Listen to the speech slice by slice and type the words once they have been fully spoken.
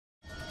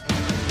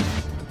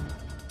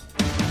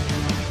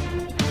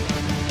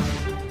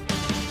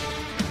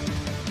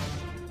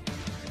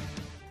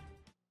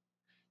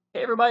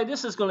Hey everybody,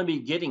 this is going to be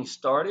getting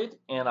started,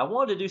 and I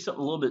wanted to do something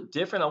a little bit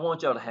different. I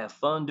want y'all to have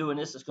fun doing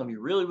this. It's going to be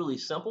really, really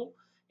simple.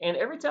 And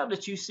every time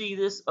that you see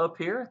this up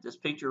here, this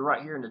picture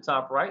right here in the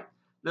top right,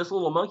 this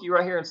little monkey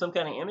right here in some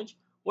kind of image,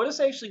 what it's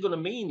actually going to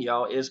mean,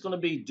 y'all, is going to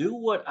be do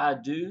what I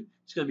do.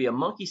 It's going to be a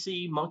monkey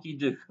see, monkey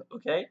do,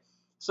 okay?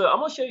 So I'm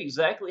going to show you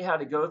exactly how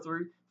to go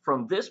through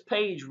from this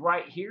page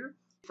right here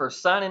for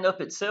signing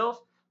up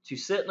itself to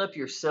setting up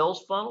your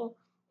sales funnel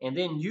and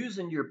then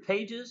using your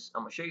pages.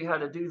 I'm going to show you how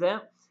to do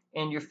that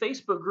and your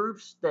Facebook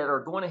groups that are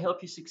going to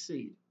help you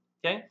succeed.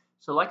 Okay,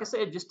 so like I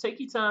said, just take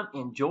your time,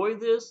 enjoy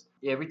this.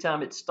 Every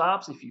time it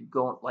stops, if you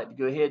like to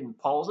go ahead and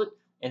pause it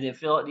and then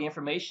fill out the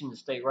information to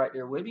stay right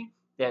there with me,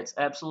 that's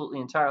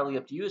absolutely entirely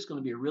up to you. It's going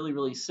to be a really,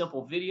 really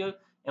simple video.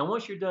 And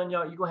once you're done,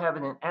 y'all, you're going to have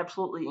an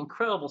absolutely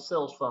incredible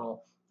sales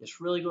funnel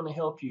that's really going to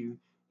help you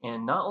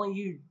and not only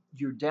you,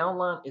 your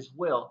downline as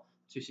well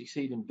to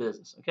succeed in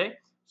business. Okay,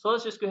 so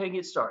let's just go ahead and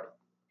get started.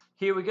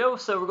 Here we go.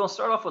 So we're going to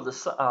start off with the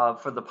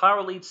for the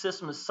Power Lead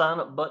System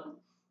sign up button.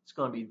 It's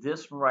going to be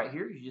this one right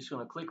here. You're just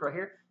going to click right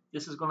here.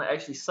 This is going to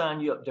actually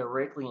sign you up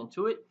directly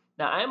into it.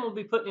 Now I am going to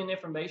be putting in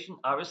information.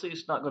 Obviously,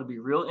 it's not going to be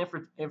real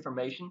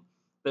information,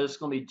 but it's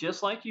going to be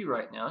just like you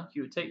right now.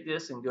 You would take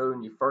this and go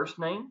in your first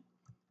name,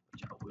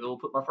 which I will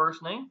put my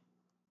first name.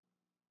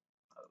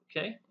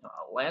 Okay, my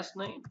last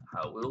name.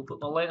 I will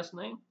put my last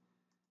name.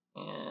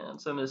 And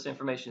some of this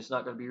information is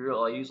not going to be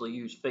real. I usually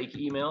use fake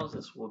emails.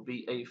 This will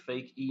be a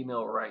fake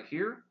email right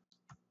here.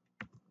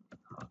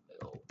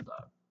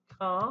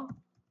 Hotmail.com.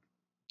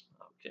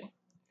 Okay,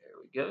 there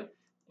we go.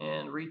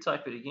 And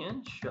retype it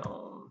again.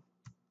 Shawn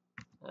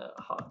at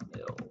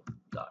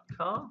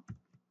hotmail.com.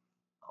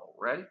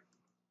 Alrighty.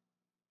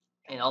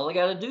 And all I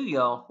got to do,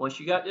 y'all,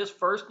 once you got this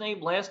first name,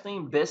 last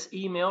name, best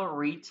email,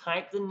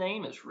 retype the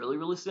name. It's really,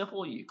 really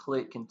simple. You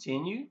click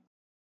continue.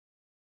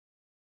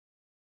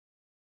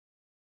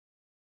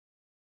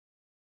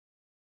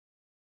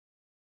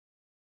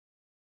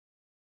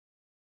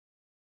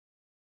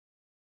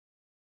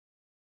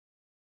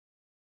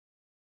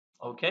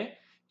 Okay,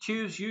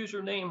 choose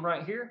username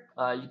right here.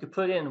 You can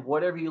put in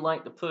whatever you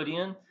like to put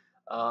in,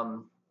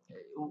 um,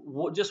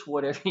 just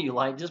whatever you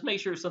like. Just make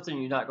sure it's something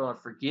you're not going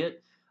to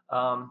forget.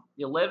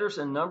 Your letters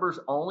and numbers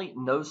only,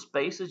 no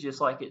spaces, just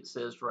like it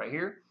says right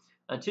here.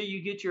 Until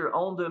you get your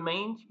own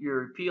domain,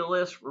 your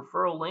PLS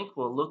referral link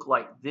will look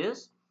like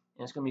this,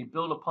 and it's going to be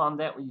built upon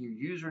that with your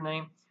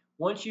username.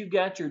 Once you've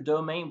got your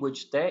domain,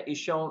 which that is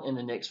shown in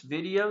the next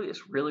video,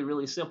 it's really,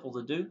 really simple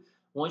to do.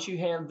 Once you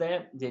have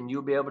that, then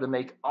you'll be able to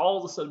make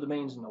all the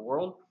subdomains in the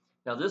world.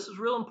 Now, this is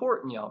real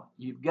important, y'all.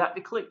 You've got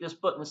to click this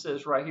button that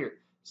says right here.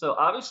 So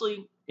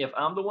obviously, if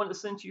I'm the one that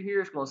sent you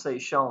here, it's going to say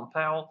Shawn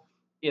Powell.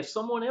 If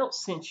someone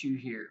else sent you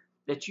here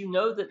that you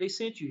know that they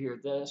sent you here,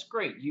 that's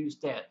great. Use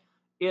that.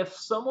 If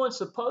someone's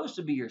supposed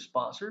to be your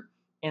sponsor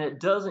and it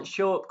doesn't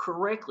show up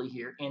correctly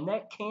here, and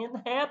that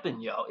can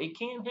happen, y'all. It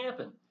can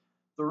happen.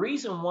 The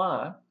reason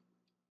why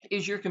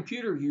is your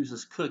computer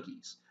uses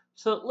cookies.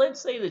 So let's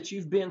say that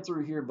you've been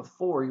through here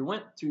before. You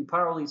went through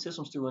Power Lead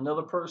Systems through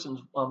another person's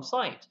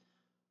site.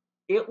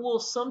 It will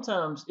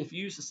sometimes, if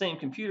you use the same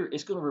computer,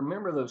 it's going to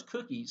remember those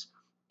cookies.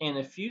 And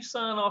if you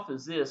sign off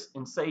as this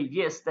and say,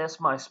 yes, that's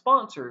my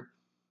sponsor,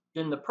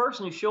 then the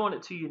person who's showing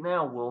it to you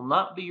now will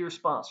not be your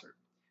sponsor.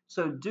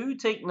 So do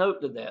take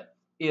note of that.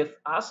 If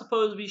I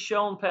suppose to be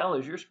Shawn Powell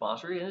as your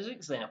sponsor, as an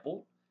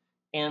example,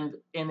 and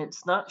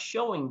it's not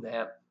showing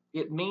that,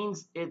 it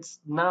means it's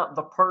not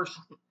the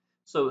person.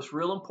 So it's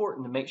real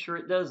important to make sure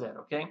it does that,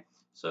 okay?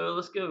 So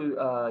let's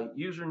go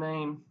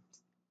username,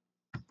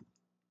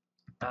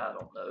 I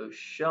don't know,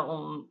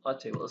 Shawn, I'll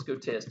tell you what, let's go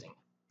testing.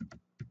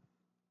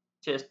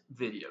 Test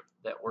video,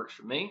 that works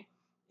for me.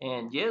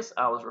 And yes,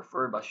 I was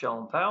referred by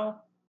Shawn Powell.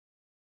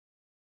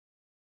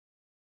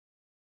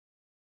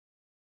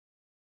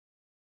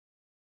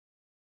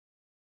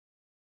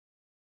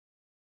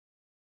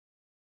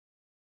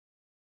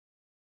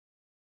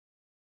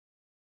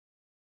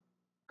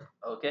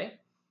 Okay,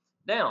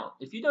 now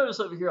if you notice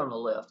over here on the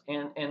left,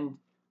 and I'm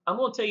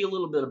going to tell you a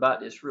little bit about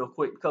this real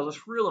quick because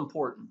it's real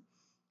important.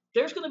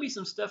 There's going to be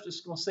some stuff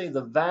that's going to say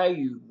the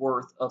value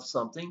worth of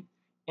something,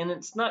 and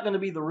it's not going to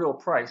be the real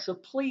price. So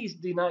please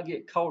do not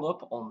get caught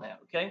up on that,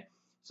 okay?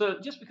 So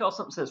just because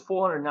something says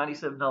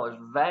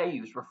 $497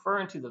 values,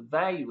 referring to the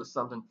value of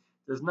something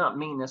does not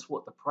mean that's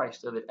what the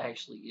price of it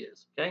actually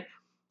is, okay?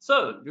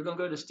 So you're going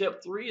to go to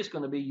step 3. It's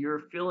going to be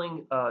your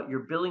billing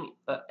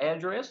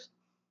address.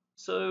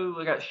 So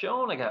I got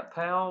Shawn, I got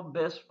Powell,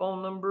 best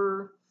phone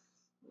number.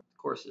 Of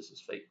course, this is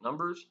fake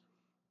numbers.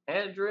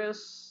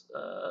 Address,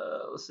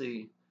 let's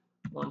see,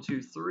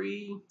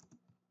 123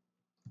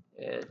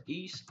 at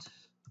East,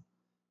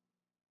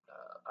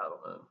 I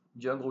don't know,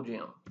 Jungle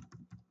Gym.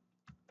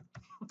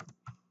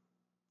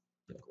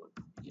 Jungle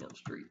Gym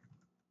Street.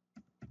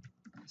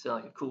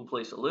 Sounds like a cool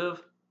place to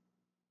live.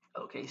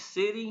 Okay,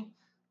 city,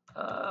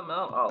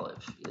 Mount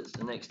Olive is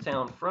the next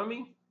town from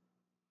me.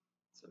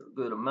 So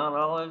we'll go to Mount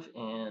Olive,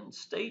 and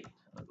state,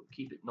 I'll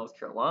keep it North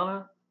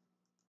Carolina.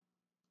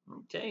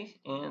 Okay,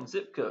 and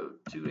zip code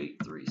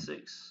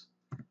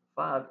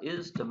 28365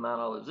 is the Mount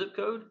Olive zip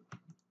code.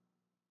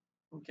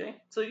 Okay,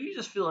 so you're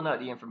just filling out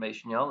the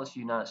information, y'all. It's the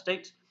United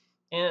States,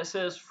 and it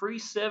says free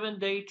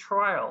 7-day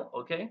trial.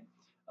 Okay,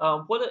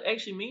 what it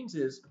actually means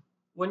is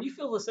when you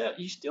fill this out,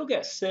 you still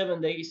got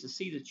 7 days to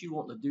see that you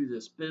want to do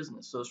this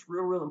business. So it's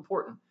real, real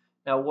important.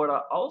 Now, what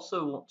I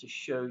also want to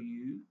show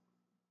you,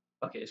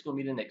 okay, it's going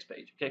to be the next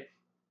page. Okay,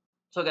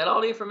 so I got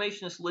all the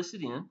information that's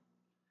listed in,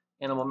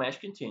 and I'm gonna mash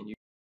continue.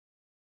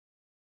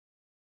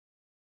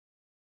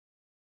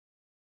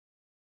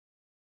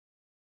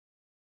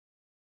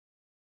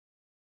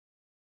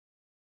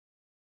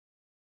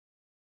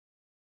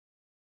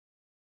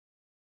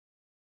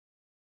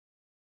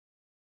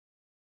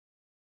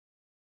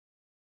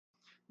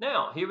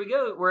 Now, here we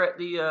go. We're at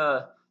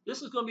the,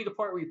 this is going to be the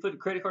part where you put the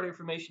credit card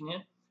information in.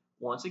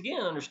 Once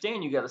again,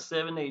 understand you got a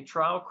 7-day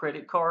trial.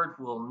 Credit card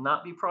will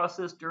not be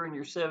processed during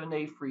your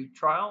 7-day free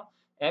trial.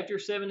 After your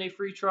 7-day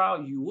free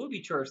trial, you will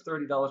be charged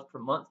 $30 per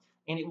month,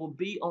 and it will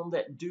be on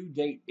that due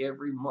date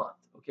every month.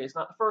 Okay, it's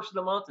not the first of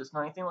the month. It's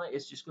not anything like.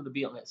 It's just going to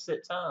be on that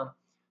set time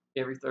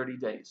every 30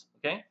 days.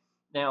 Okay.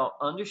 Now,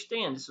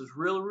 understand this is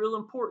real, real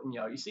important,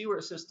 y'all. You see where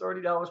it says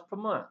 $30 per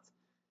month?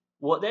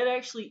 What that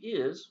actually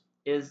is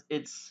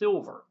it's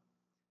silver.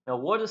 Now,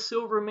 what does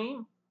silver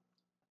mean?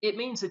 It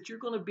means that you're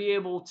going to be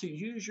able to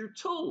use your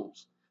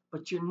tools,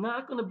 but you're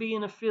not going to be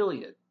an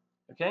affiliate.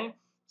 Okay?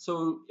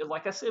 So,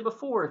 like I said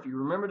before, if you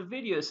remember the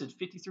video, it said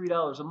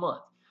 $53 a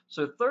month.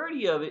 So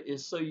 30 of it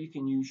is so you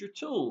can use your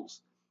tools,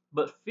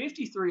 but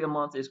 53 a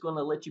month is going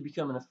to let you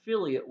become an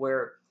affiliate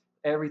where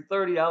every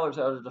 $30 out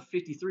of the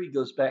 53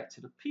 goes back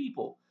to the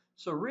people.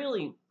 So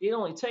really, it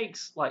only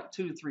takes like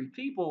 2 to 3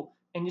 people,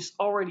 and it's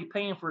already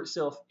paying for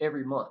itself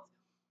every month.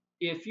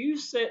 If you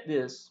set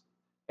this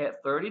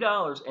at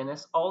 $30 and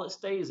that's all it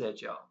stays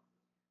at, y'all,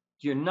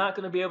 you're not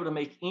going to be able to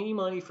make any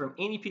money from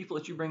any people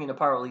that you bring into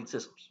Power Lead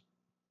Systems.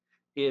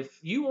 If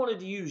you wanted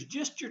to use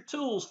just your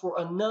tools for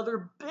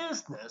another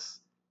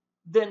business,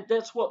 then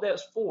that's what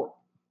that's for.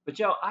 But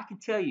y'all, I can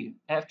tell you,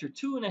 after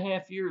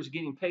 2.5 years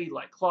getting paid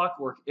like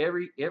clockwork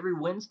every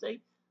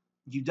Wednesday,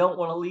 you don't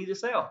want to leave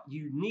this out.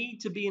 You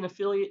need to be an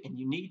affiliate, and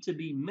you need to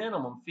be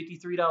minimum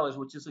 $53,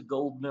 which is a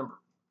gold member.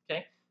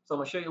 Okay, so I'm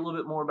gonna show you a little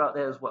bit more about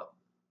that as well.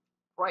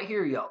 Right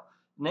here, y'all.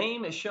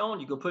 Name is shown.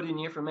 You can put in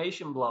the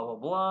information, blah, blah,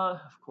 blah.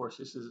 Of course,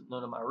 this is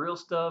none of my real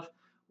stuff.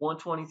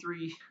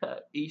 123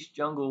 East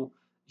Jungle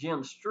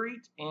Gym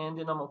Street. And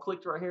then I'm going to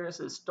click right here. It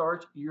says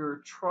start your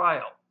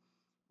trial.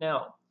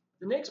 Now,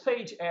 the next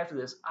page after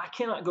this, I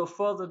cannot go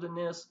further than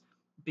this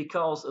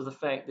because of the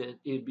fact that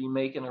it'd be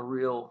making a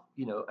real,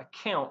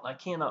 account. I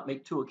cannot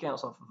make two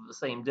accounts off of the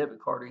same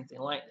debit card or anything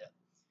like that.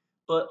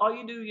 But all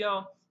you do,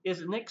 y'all, is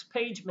the next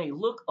page may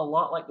look a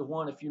lot like the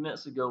one a few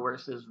minutes ago where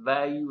it says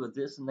value of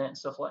this and that and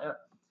stuff like that.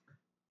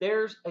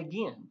 There's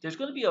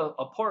going to be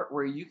a part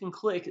where you can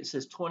click, it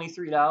says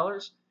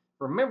 $23.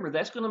 Remember,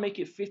 that's going to make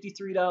it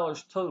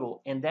 $53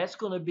 total, and that's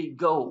going to be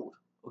gold,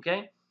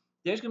 okay?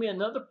 There's going to be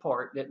another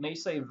part that may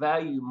say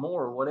value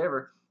more or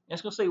whatever, and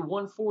it's going to say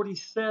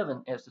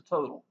 147 as the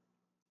total.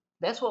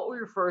 That's what we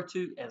refer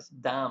to as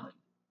diamond.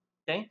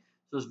 Okay,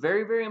 so it's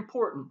very, very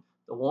important.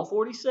 The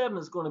 147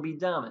 is going to be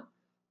diamond.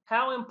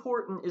 How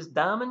important is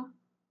diamond?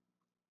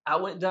 I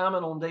went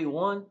diamond on day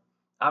one.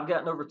 I've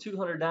gotten over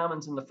 200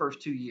 diamonds in the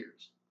first 2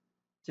 years.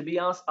 To be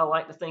honest, I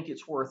like to think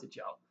it's worth it,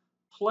 y'all.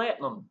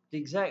 Platinum, the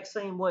exact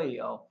same way,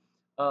 y'all.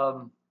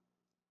 Um,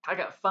 I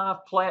got 5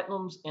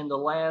 platinums in the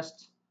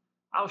last,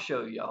 I'll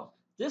show y'all.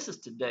 This is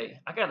today.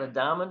 I got a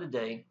diamond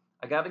today.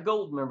 I got a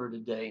gold member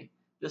today.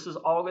 This is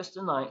August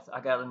the 9th. I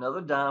got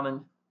another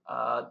diamond.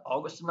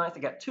 August the 9th, I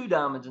got 2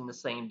 diamonds in the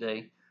same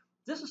day.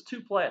 This is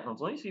 2 platinums.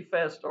 Let me see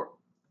fast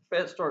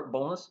start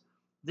bonus.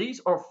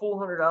 These are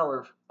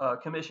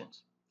 $400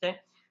 commissions. Okay.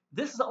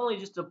 This is only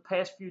just the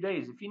past few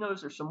days. If you notice,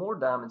 there's some more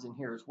diamonds in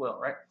here as well,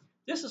 right?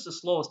 This is the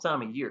slowest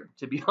time of year,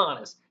 to be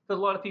honest, because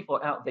a lot of people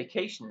are out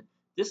vacationing.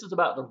 This is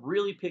about to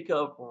really pick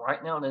up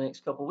right now in the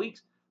next couple of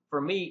weeks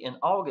for me in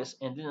August,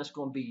 and then it's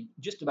going to be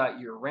just about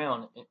year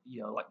round.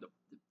 Like the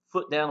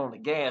foot down on the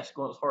gas,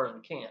 going as hard as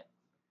we can.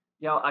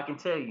 Y'all, I can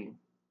tell you,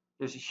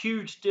 there's a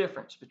huge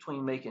difference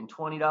between making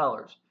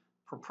 $20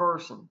 per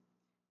person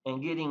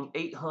and getting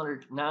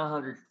 $800,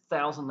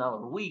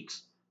 $900,000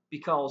 weeks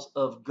because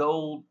of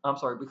gold. I'm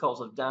sorry, because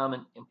of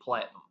diamond and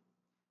platinum.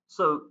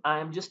 So I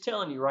am just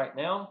telling you right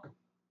now,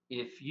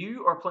 if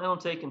you are planning on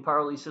taking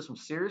Power Lead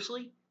Systems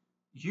seriously,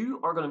 you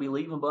are going to be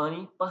leaving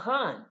money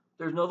behind.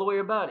 There's no other way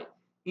about it.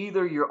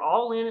 Either you're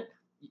all in it,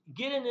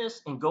 get in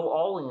this and go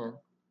all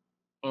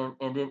in,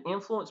 and then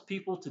influence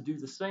people to do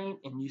the same,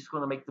 and you're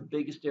going to make the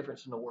biggest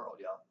difference in the world,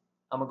 y'all.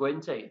 I'm going to go ahead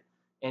and tell you.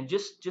 And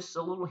just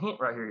a little hint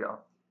right here,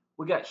 y'all.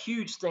 We got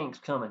huge things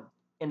coming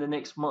in the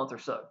next month or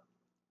so.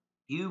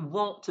 You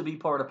want to be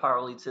part of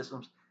Power Lead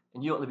Systems,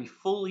 and you want to be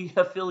fully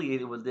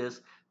affiliated with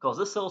this because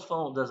this sales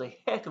funnel does a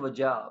heck of a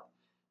job.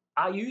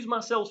 I use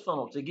my sales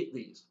funnel to get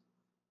these.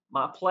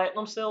 My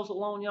platinum sales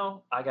alone,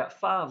 y'all, I got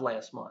 5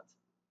 last month.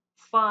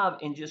 5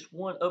 in just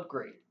one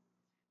upgrade.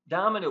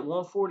 Diamond at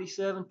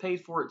 147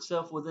 paid for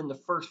itself within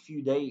the first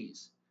few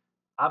days.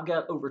 I've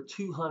got over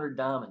 200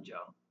 diamonds,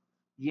 y'all.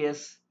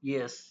 yes,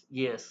 yes,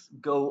 yes.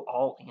 Go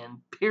all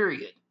in,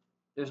 period.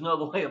 There's no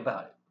other way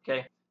about it.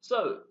 Okay.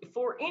 So,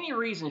 for any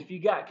reason, if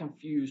you got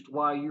confused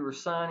while you were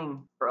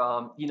signing,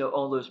 on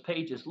those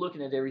pages,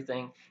 looking at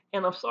everything,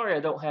 and I'm sorry I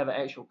don't have an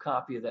actual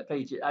copy of that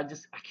page. I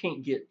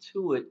can't get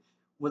to it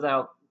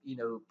without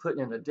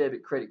putting in a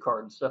debit, credit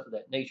card, and stuff of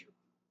that nature.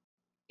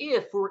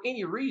 If for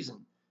any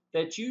reason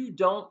that you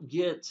don't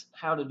get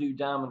how to do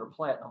diamond or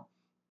platinum,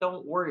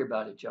 don't worry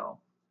about it, y'all.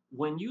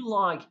 When you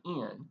log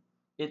in,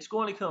 it's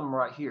going to come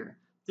right here.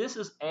 This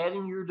is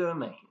adding your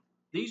domain.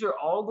 These are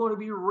all going to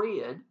be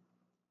red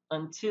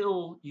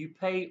until you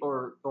pay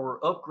or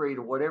upgrade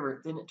or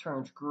whatever, then it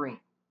turns green.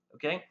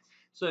 Okay?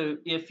 So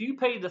if you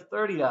paid the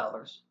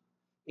 $30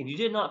 and you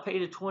did not pay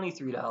the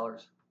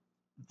 $23,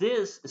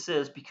 this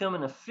says become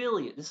an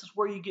affiliate. This is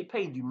where you get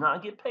paid. Do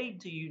not get paid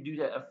till you do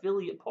that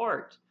affiliate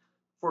part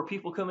for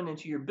people coming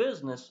into your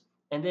business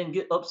and then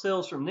get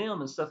upsells from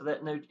them and stuff of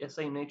that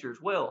same nature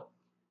as well.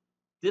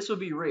 This will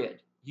be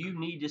red. You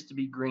need this to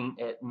be green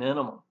at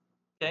minimum.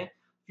 Okay.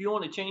 If you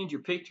want to change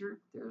your picture,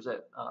 there's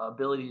that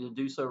ability to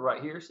do so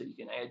right here, so you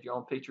can add your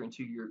own picture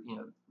into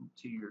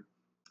your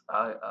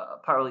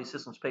Power Lead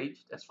Systems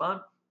page. That's fine.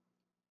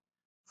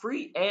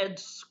 Free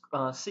ad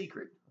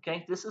secret.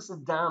 Okay, this is a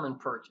diamond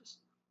purchase.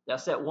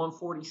 That's at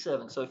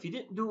 147. So if you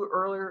didn't do it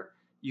earlier,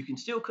 you can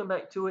still come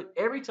back to it.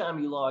 Every time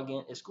you log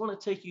in, it's going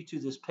to take you to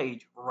this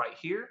page right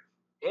here.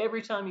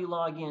 Every time you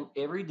log in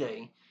every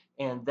day,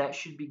 and that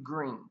should be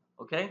green.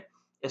 Okay,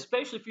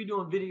 especially if you're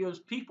doing videos,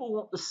 people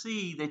want to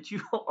see that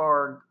you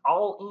are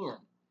all in.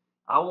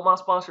 I want my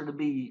sponsor to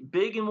be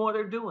big in what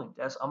they're doing.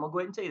 I'm gonna go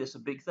ahead and tell you that's a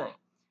big thing.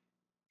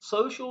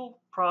 Social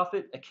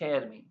Profit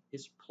Academy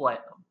is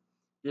platinum.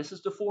 This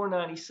is the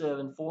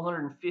 497,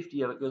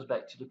 450 of it goes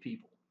back to the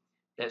people.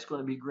 That's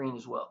going to be green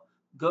as well.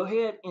 Go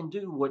ahead and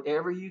do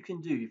whatever you can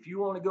do. If you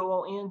want to go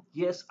all in,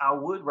 yes, I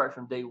would right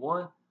from day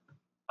one.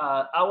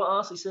 I would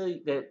honestly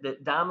say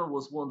that Diamond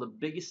was one of the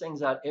biggest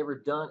things I'd ever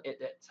done at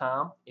that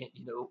time,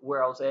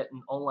 where I was at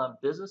in online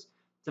business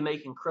to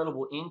make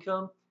incredible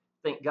income.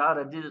 Thank God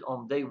I did it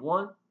on day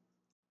one.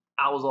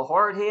 I was a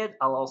hardhead.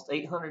 I lost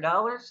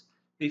 $800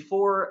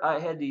 before I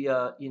had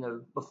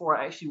before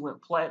I actually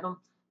went platinum,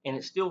 and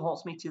it still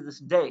haunts me to this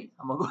day.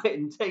 I'm gonna go ahead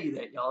and tell you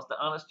that, y'all. It's the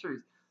honest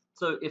truth.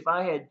 So if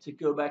I had to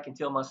go back and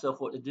tell myself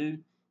what to do,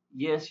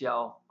 yes,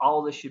 y'all,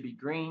 all this should be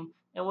green.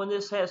 And when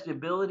this has the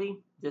ability,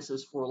 this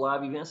is for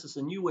live events. It's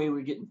a new way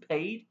we're getting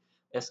paid.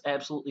 That's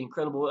absolutely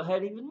incredible. I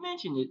hadn't even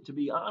mentioned it, to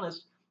be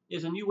honest.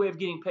 It's a new way of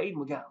getting paid, and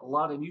we got a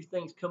lot of new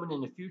things coming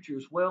in the future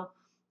as well.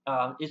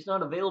 It's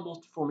not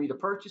available for me to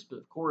purchase, but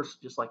of course,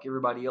 just like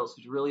everybody else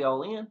who's really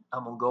all in,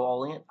 I'm gonna go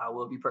all in. I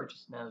will be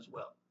purchasing that as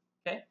well.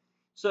 Okay,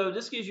 so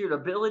this gives you an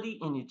ability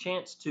and your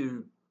chance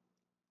to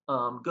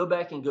go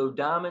back and go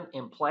diamond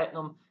and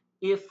platinum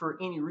if for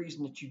any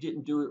reason that you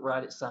didn't do it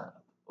right at sign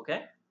up.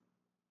 Okay.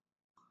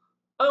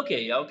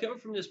 Okay, y'all, coming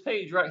from this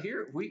page right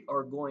here, we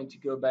are going to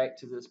go back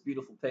to this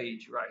beautiful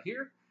page right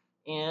here.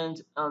 And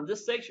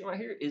this section right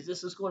here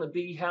this is going to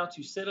be how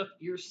to set up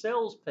your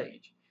sales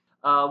page.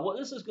 What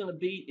this is going to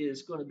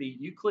be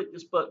you click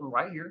this button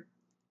right here.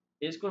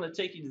 It's going to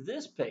take you to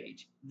this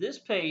page. This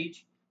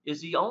page is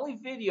the only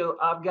video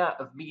I've got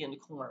of me in the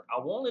corner.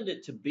 I wanted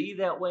it to be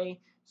that way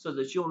so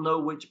that you'll know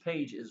which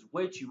page is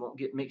which. You won't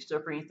get mixed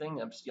up or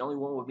anything. I'm just the only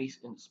one with me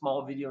in a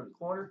small video in the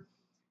corner.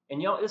 And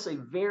y'all, it's a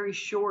very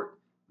short,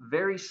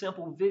 very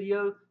simple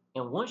video.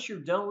 And once you're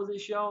done with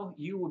this, y'all,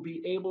 you will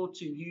be able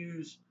to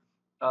use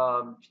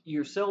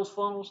your sales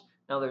funnels.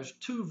 Now, there's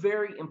two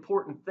very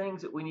important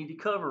things that we need to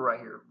cover right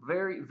here.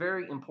 Very,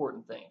 very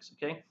important things.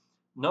 Okay.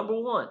 Number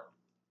one,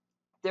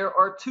 there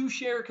are two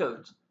share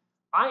codes.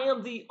 I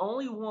am the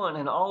only one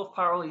in all of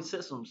Power Lead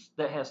Systems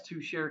that has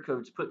two share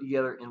codes put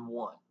together in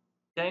one.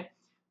 Okay.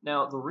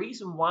 Now, the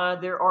reason why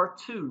there are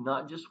two,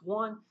 not just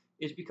one,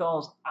 is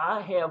because I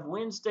have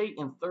Wednesday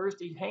and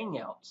Thursday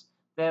hangouts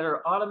that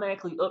are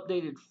automatically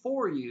updated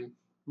for you,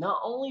 not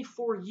only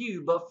for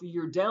you, but for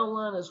your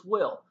downline as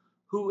well.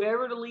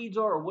 Whoever the leads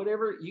are or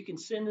whatever, you can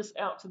send this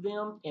out to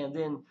them, and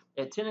then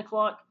at 10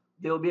 o'clock,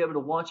 they'll be able to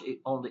watch it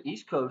on the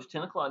East Coast.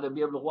 10 o'clock, they'll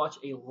be able to watch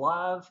a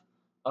live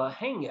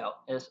hangout.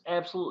 It's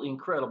absolutely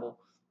incredible.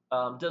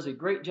 Does a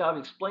great job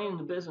explaining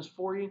the business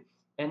for you.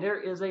 And there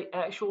is a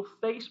actual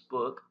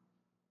Facebook.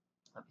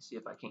 Let me see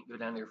if I can't go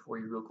down there for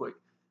you real quick.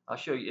 I'll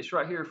show you. It's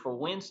right here for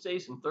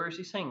Wednesdays and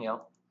Thursdays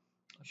hangout.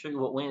 I'll show you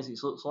what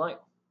Wednesdays looks like.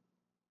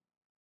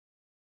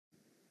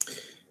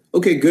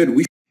 Okay,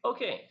 good.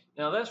 Okay,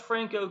 now that's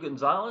Franco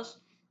Gonzalez.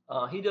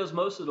 He does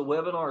most of the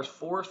webinars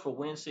for us for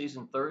Wednesdays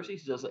and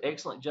Thursdays. He does an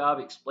excellent job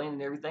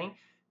explaining everything.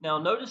 Now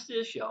notice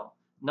this, y'all.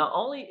 Not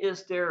only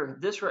is there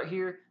this right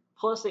here,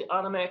 plus they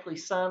automatically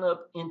sign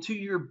up into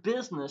your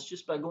business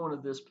just by going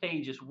to this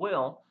page as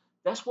well.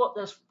 That's what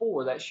that's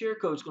for. That share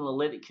code is going to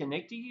let it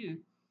connect to you.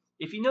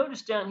 If you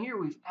notice down here,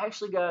 we've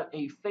actually got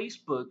a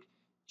Facebook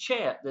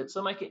chat that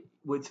somebody can,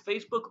 with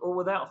Facebook or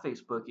without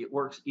Facebook. It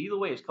works either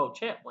way. It's called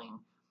Chatwing.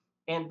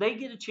 And they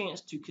get a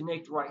chance to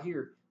connect right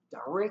here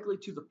directly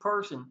to the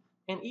person,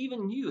 and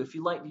even you if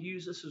you like to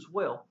use this as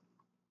well.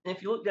 And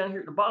if you look down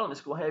here at the bottom,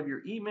 it's going to have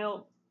your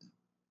email.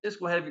 It's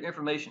going to have your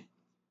information.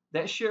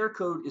 That share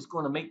code is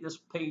going to make this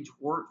page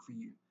work for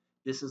you.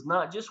 This is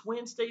not just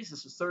Wednesdays,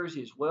 this is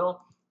Thursday as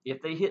well.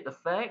 If they hit the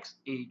facts,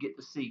 you get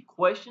to see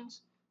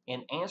questions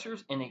and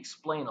answers and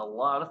explain a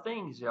lot of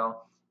things,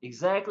 y'all.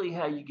 Exactly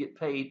how you get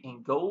paid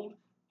in gold,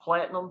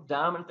 platinum,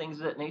 diamond, things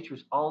of that nature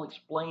is all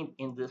explained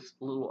in this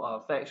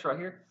little facts right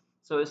here.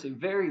 So it's a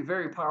very,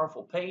 very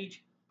powerful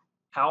page.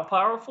 How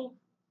powerful?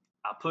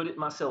 I put it in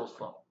my sales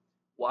funnel.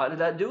 Why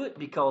did I do it?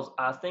 Because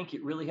I think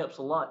it really helps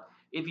a lot.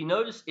 If you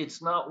notice,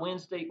 it's not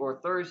Wednesday or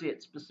Thursday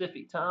at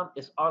specific time.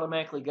 It's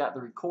automatically got the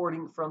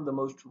recording from the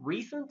most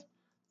recent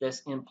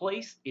that's in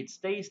place. It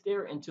stays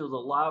there until the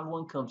live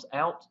one comes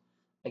out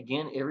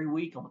again every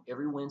week on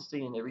every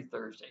Wednesday and every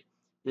Thursday.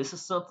 This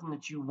is something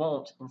that you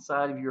want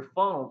inside of your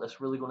funnel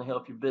that's really going to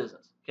help your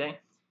business. Okay.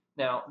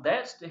 Now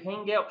that's the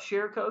Hangout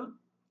share code.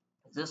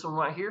 This one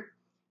right here.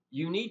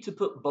 You need to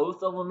put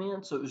both of them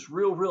in. So it's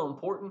real, real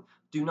important.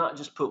 Do not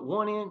just put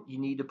one in. You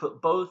need to put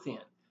both in.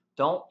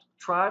 Don't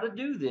try to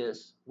do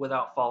this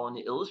without following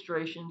the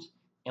illustrations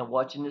and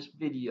watching this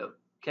video.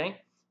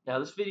 Okay. Now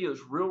this video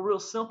is real, real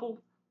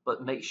simple,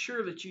 but make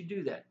sure that you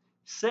do that.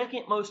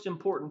 Second most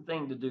important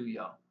thing to do,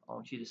 y'all. I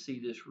want you to see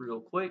this real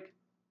quick.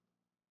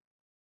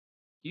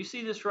 You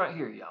see this right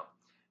here, y'all.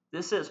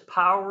 This says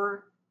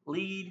Power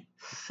Lead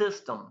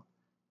System,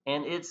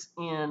 and it's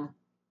in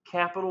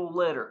capital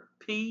letter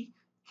P,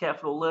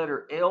 capital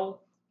letter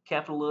L,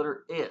 capital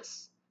letter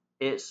S.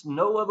 It's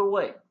no other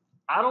way.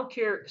 I don't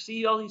care.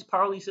 See all these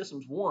Power Lead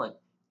Systems 1,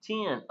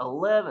 10,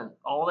 11,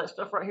 all that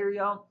stuff right here,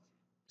 y'all.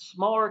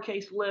 Smaller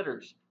case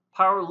letters,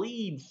 Power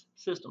Leads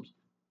Systems.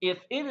 If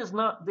it is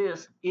not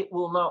this, it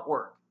will not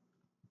work.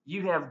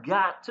 You have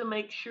got to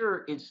make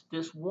sure it's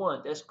this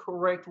one, that's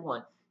correct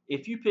one.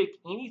 If you pick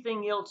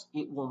anything else,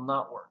 it will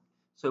not work.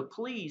 So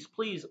please,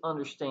 please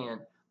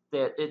understand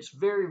that it's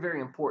very, very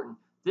important.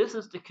 This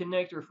is the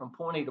connector from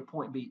point A to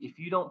point B. If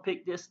you don't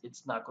pick this,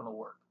 it's not going to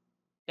work.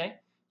 Okay?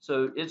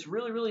 So it's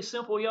really, really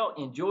simple, y'all.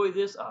 Enjoy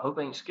this. I hope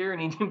I ain't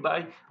scaring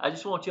anybody. I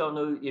just want y'all to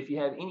know if you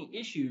have any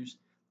issues,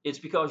 it's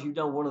because you've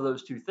done one of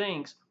those two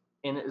things,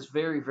 and it's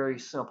very, very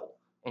simple.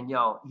 And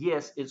y'all,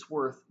 yes, it's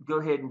worth. Go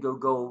ahead and go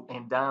gold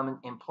and diamond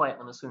and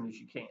platinum as soon as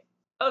you can.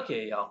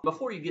 Okay, y'all.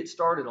 Before you get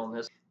started on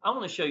this, I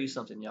want to show you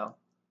something, y'all.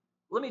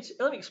 Let me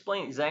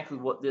explain exactly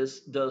what this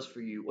does for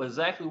you.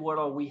 Exactly what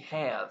all we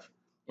have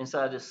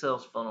inside this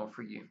sales funnel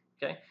for you.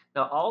 Okay.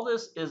 Now all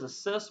this is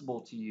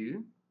accessible to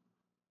you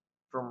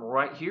from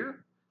right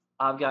here.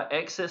 I've got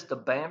access to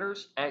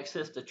banners,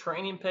 access to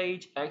training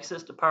page,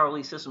 access to Power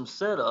Lead System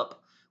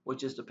Setup,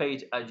 which is the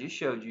page I just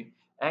showed you,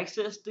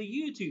 access to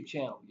YouTube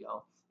channel,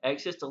 y'all,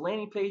 access to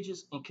landing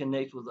pages, and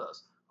connect with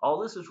us. All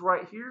this is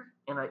right here,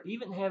 and I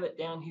even have it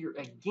down here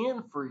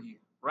again for you,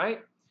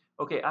 right?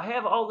 Okay, I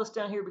have all this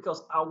down here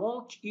because I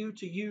want you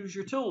to use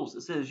your tools.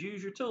 It says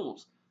use your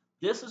tools.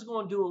 This is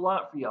going to do a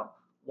lot for y'all.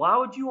 Why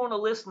would you want to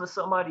listen to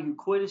somebody who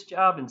quit his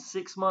job in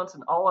 6 months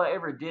and all I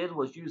ever did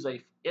was use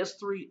a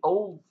S3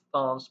 old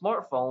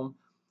smartphone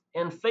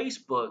and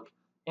Facebook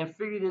and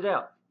figured it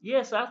out?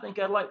 Yes, I think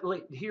I'd like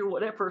to hear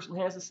what that person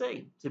has to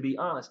say, to be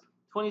honest.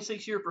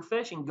 26-year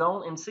profession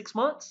gone in 6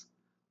 months?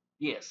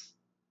 Yes.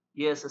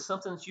 Yes, it's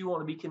something that you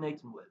want to be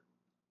connecting with.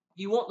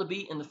 You want to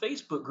be in the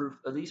Facebook group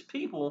of these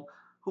people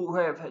who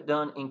have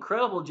done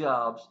incredible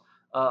jobs,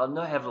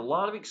 have a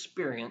lot of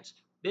experience,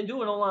 been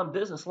doing online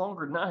business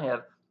longer than I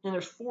have, and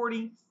there's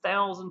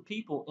 40,000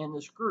 people in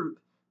this group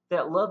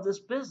that love this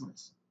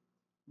business.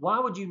 Why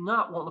would you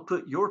not want to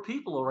put your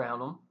people around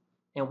them?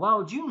 And why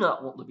would you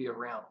not want to be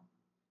around them?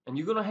 And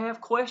you're going to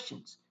have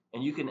questions.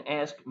 And you can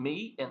ask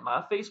me in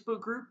my Facebook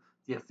group,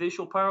 the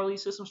official Power Lead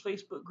Systems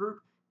Facebook group.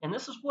 And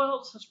this is what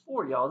else is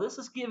for, y'all. This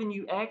is giving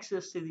you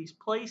access to these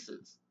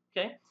places.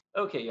 Okay?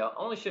 Okay, y'all.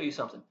 I want to show you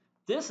something.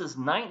 This is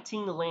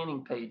 19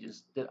 landing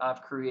pages that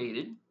I've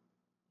created.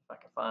 If I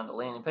can find the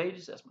landing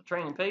pages, that's my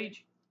training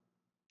page.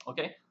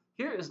 Okay,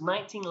 here is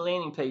 19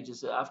 landing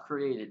pages that I've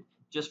created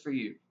just for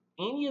you.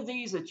 Any of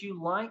these that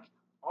you like,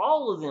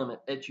 all of them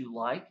that you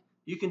like,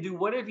 you can do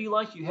whatever you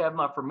like. You have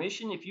my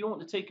permission. If you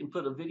want to take and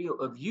put a video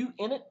of you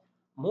in it,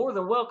 more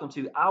than welcome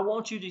to. I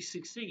want you to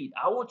succeed.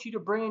 I want you to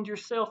brand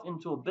yourself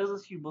into a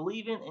business you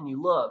believe in and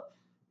you love.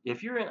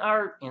 If you're in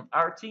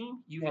our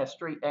team, you have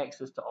straight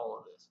access to all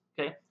of this.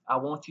 Okay, I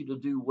want you to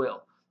do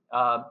well.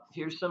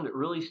 Here's some that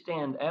really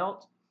stand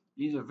out.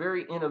 These are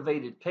very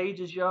innovative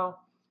pages, y'all.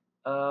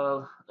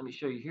 Let me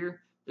show you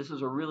here. This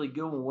is a really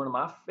good one of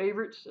my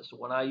favorites. That's the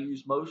one I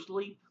use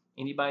mostly.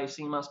 Anybody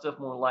seen my stuff,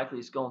 more likely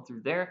it's going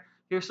through there.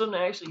 Here's something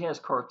that actually has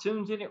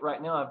cartoons in it.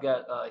 Right now I've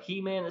got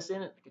He-Man that's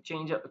in it. I can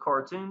change up the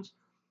cartoons.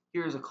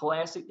 Here's a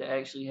classic that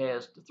actually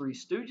has the Three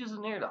Stooges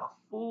in there, the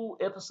full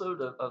episode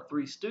of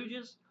Three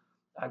Stooges.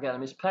 I've got a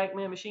Miss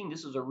Pac-Man machine.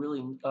 This is a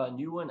really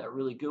new one, a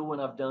really good one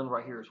I've done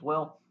right here as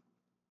well.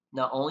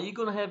 Not only are you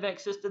going to have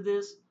access to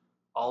this,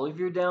 all of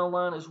your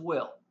downline as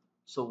well.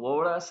 So what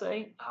would I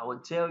say? I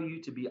would tell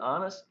you, to be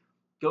honest,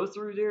 go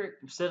through there,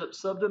 set up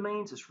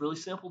subdomains. It's really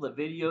simple. The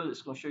video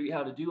that's going to show you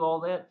how to do all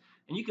that.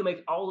 And you can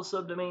make all the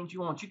subdomains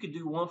you want. You could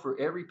do one for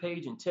every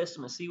page and test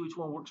them and see which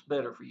one works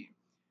better for you.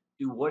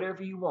 Do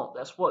whatever you want.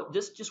 That's what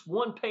this just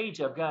one page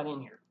I've got in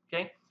here.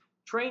 Okay,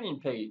 training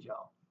page,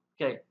 y'all.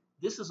 Okay,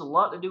 this is a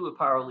lot to do with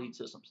Power Lead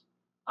Systems.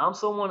 I'm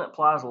someone that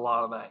applies a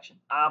lot of action.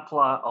 I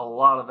apply a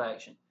lot of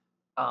action,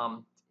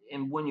 um,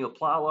 and when you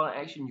apply a lot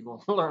of action, you're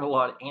going to learn a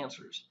lot of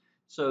answers.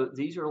 So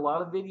these are a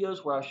lot of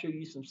videos where I show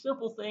you some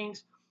simple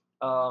things.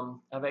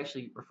 I've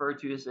actually referred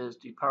to this as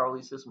the Power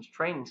Lead Systems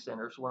Training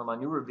Center. It's one of my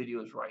newer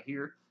videos right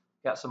here.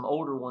 Got some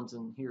older ones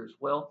in here as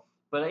well.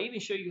 But I even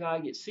show you how I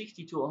get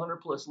 60 to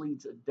 100 plus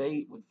leads a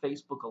day with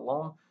Facebook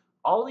alone.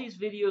 All these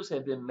videos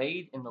have been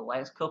made in the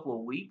last couple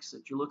of weeks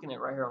that you're looking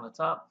at right here on the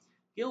top.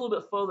 Get a little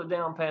bit further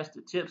down past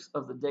the tips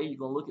of the day, you're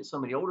going to look at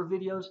some of the older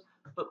videos.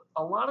 But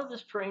a lot of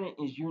this training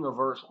is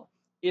universal.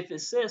 If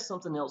it says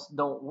something else,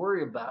 don't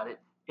worry about it.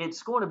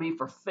 It's going to be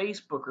for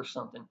Facebook or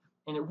something.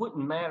 And it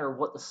wouldn't matter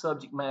what the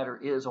subject matter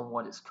is on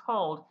what it's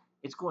called.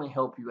 It's going to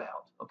help you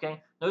out.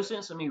 Okay? No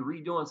sense in me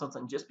redoing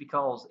something just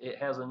because it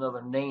has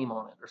another name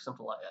on it or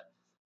something like that.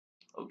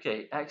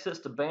 Okay, access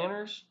to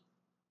banners.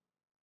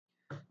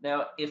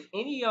 Now, if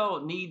any of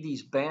y'all need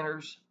these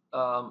banners,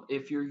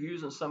 if you're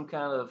using some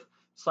kind of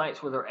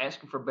sites where they're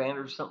asking for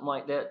banners, something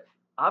like that,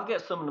 I've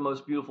got some of the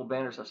most beautiful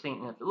banners I've seen.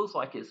 And if it looks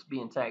like it's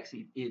being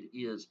taxied, it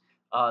is.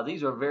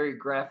 These are very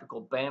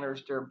graphical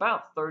banners. They're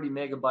about 30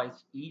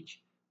 megabytes each.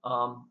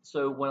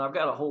 So when I've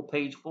got a whole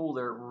page full,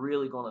 they're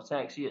really going to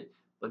taxi it.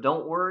 But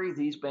don't worry,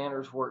 these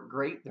banners work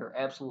great. They're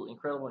absolutely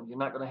incredible, and you're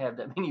not going to have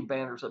that many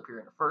banners up here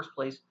in the first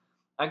place.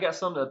 I got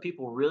some that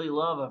people really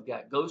love. I've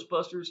got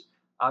Ghostbusters.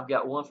 I've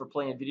got one for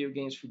playing video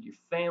games for your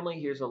family.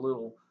 Here's a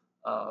little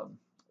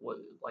what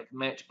like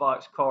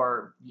Matchbox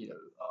car,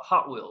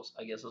 Hot Wheels,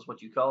 I guess is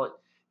what you call it.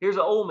 Here's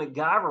an old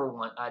MacGyver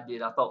one I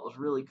did. I thought was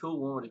really cool.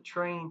 One with a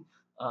train.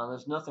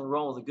 There's nothing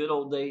wrong with the good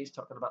old days,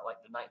 talking about like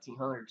the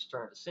 1900s,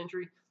 turn of the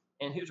century.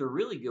 And here's a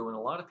really good one.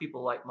 A lot of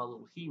people like my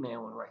little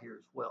He-Man one right here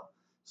as well.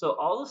 So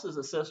all this is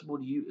accessible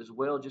to you as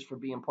well, just for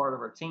being part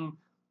of our team.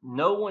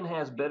 No one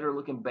has better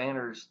looking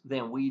banners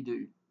than we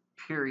do,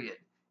 period.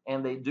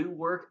 And they do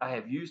work. I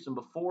have used them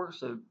before,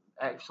 so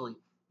actually,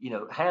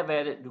 have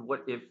at it.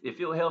 What if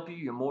it'll help you,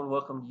 you're more than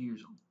welcome to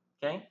use them.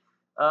 Okay.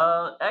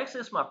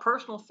 Access my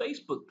personal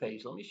Facebook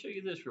page. Let me show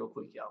you this real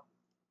quick, y'all.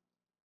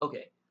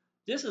 Okay,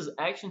 this is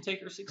Action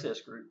Taker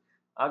Success Group.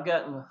 I've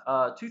gotten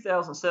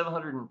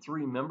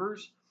 2,703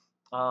 members.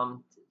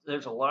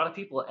 There's a lot of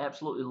people that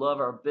absolutely love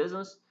our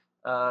business.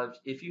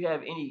 If you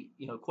have any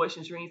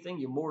questions or anything,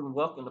 you're more than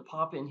welcome to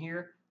pop in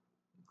here.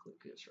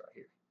 Click this right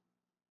here.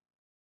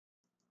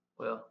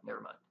 Well,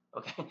 never mind.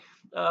 Okay.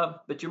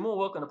 But you're more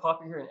welcome to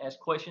pop in here and ask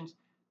questions.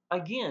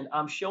 Again,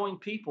 I'm showing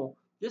people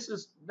this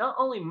is not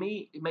only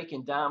me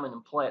making diamond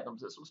and platinums.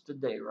 This was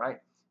today, right?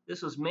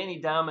 This was many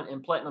diamond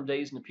and platinum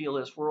days in the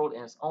PLS world,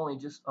 and it's only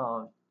just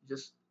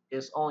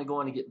it's only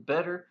going to get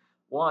better.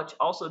 Watch.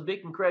 Also,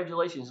 big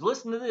congratulations.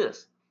 Listen to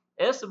this,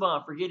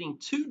 Esteban, for getting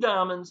 2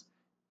 diamonds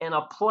and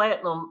a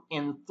platinum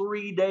in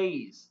 3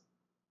 days.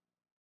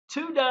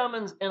 2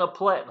 diamonds and a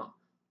platinum.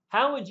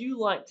 How would you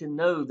like to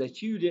know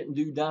that you didn't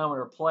do diamond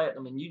or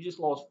platinum and you just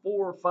lost $400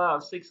 or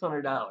 $500,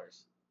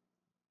 $600?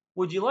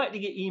 Would you like to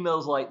get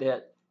emails like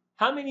that?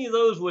 How many of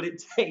those would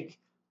it take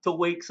to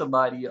wake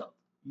somebody up?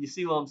 You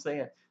see what I'm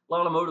saying? A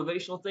lot of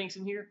motivational things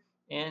in here.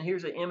 And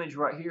here's an image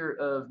right here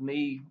of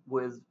me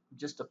with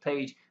just a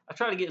page. I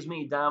try to get as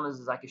many diamonds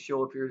as I can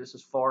show up here. This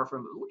is far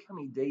from, but look how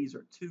many days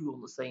are 2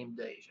 on the same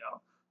days,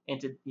 y'all. And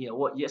to,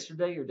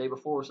 yesterday or day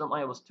before or something,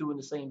 I was 2 in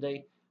the same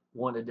day,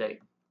 1 a day.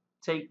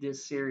 Take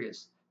this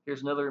serious.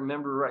 Here's another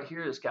member right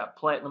here that's got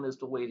platinum is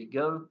the way to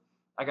go.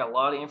 I got a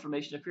lot of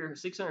information up here.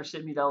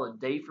 $670 a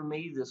day for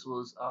me. This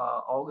was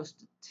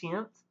August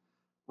 10th.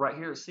 Right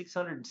here,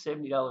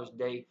 $670 a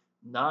day,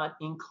 not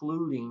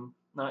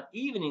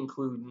even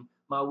including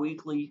my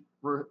weekly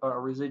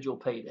residual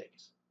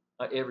paydays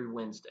every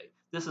Wednesday.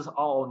 This is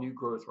all new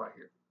growth right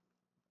here.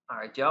 All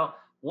right, y'all.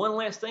 One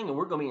last thing, and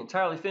we're going to be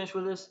entirely finished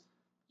with this.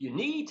 You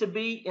need to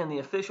be in the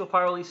official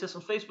Power Lead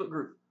Systems Facebook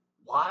group.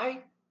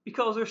 Why?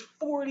 Because there's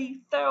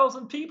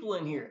 40,000 people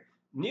in here.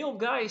 Neil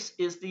Geis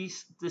is the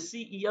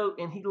CEO,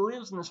 and he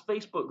lives in this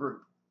Facebook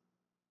group.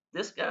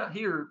 This guy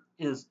here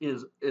is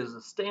as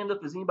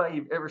stand-up as anybody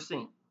you've ever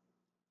seen.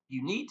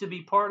 You need to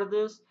be part of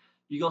this.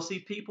 You're going to see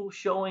people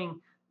showing,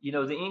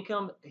 the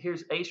income.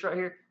 Here's Ace right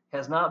here.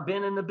 Has not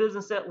been in the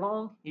business that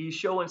long. He's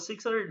showing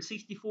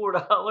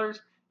 $664,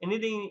 and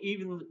it ain't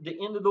even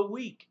the end of the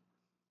week.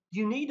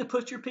 You need to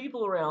put your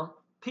people around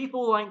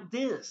people like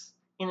this,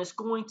 and it's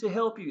going to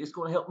help you. It's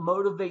going to help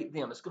motivate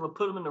them. It's going to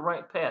put them in the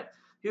right path.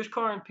 Here's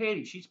Karen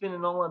Petty. She's been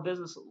in online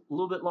business a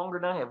little bit longer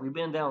than I have. We've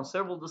been down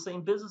several of the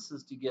same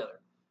businesses together.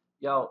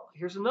 Y'all,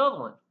 here's another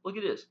one. Look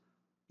at this.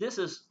 This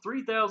is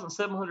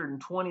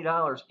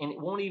 $3,720, and it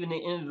won't even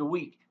end of the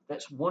week.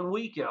 That's 1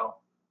 week,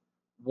 y'all.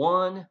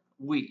 1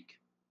 week.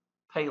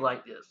 Pay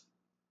like this.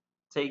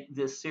 Take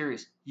this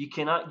serious. You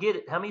cannot get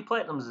it. How many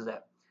platinums is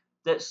that?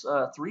 That's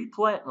 3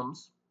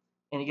 platinums,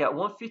 and you got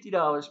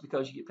 $150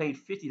 because you get paid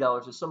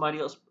 $50. If somebody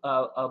else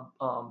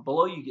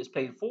below you gets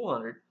paid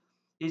 $400,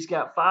 He's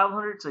got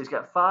 500, so he's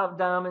got 5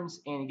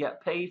 diamonds, and he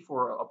got paid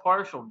for a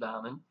partial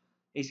diamond.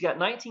 He's got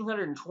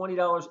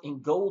 $1,920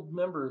 in gold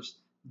members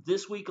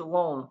this week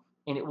alone,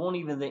 and it won't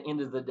even the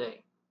end of the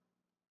day.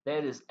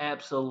 That is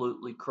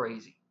absolutely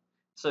crazy.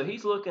 So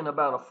he's looking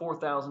about a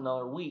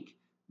 $4,000 week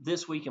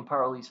this week in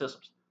Power Lead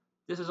Systems.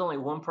 This is only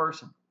one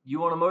person. You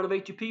want to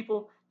motivate your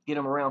people? Get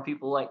them around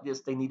people like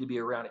this. They need to be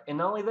around it. And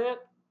not only that,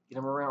 get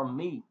them around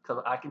me,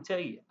 because I can tell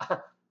you,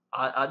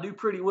 I do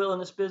pretty well in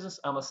this business.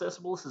 I'm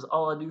accessible. This is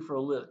all I do for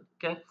a living.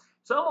 Okay.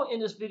 So I'm going to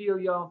end this video,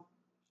 y'all.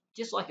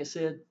 Just like I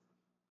said,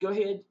 go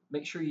ahead,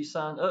 make sure you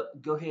sign up.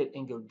 Go ahead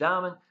and go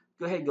diamond.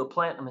 Go ahead and go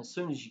platinum as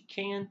soon as you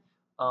can.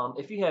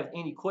 If you have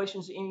any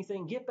questions or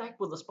anything, get back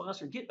with a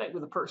sponsor. Get back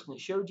with the person that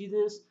showed you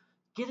this.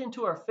 Get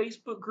into our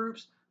Facebook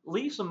groups.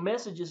 Leave some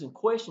messages and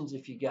questions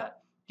if you got.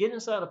 Get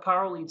inside the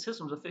Power Lead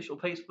Systems official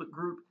Facebook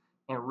group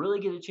and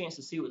really get a chance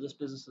to see what this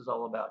business is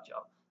all about,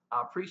 y'all.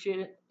 I appreciate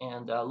it,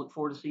 and I look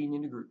forward to seeing you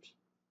in the groups.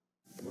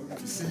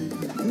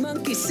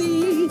 Monkey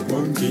see,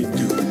 monkey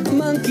do,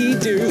 monkey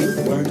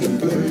do, monkey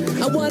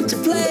play. I want to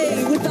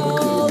play with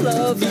all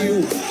of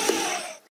you.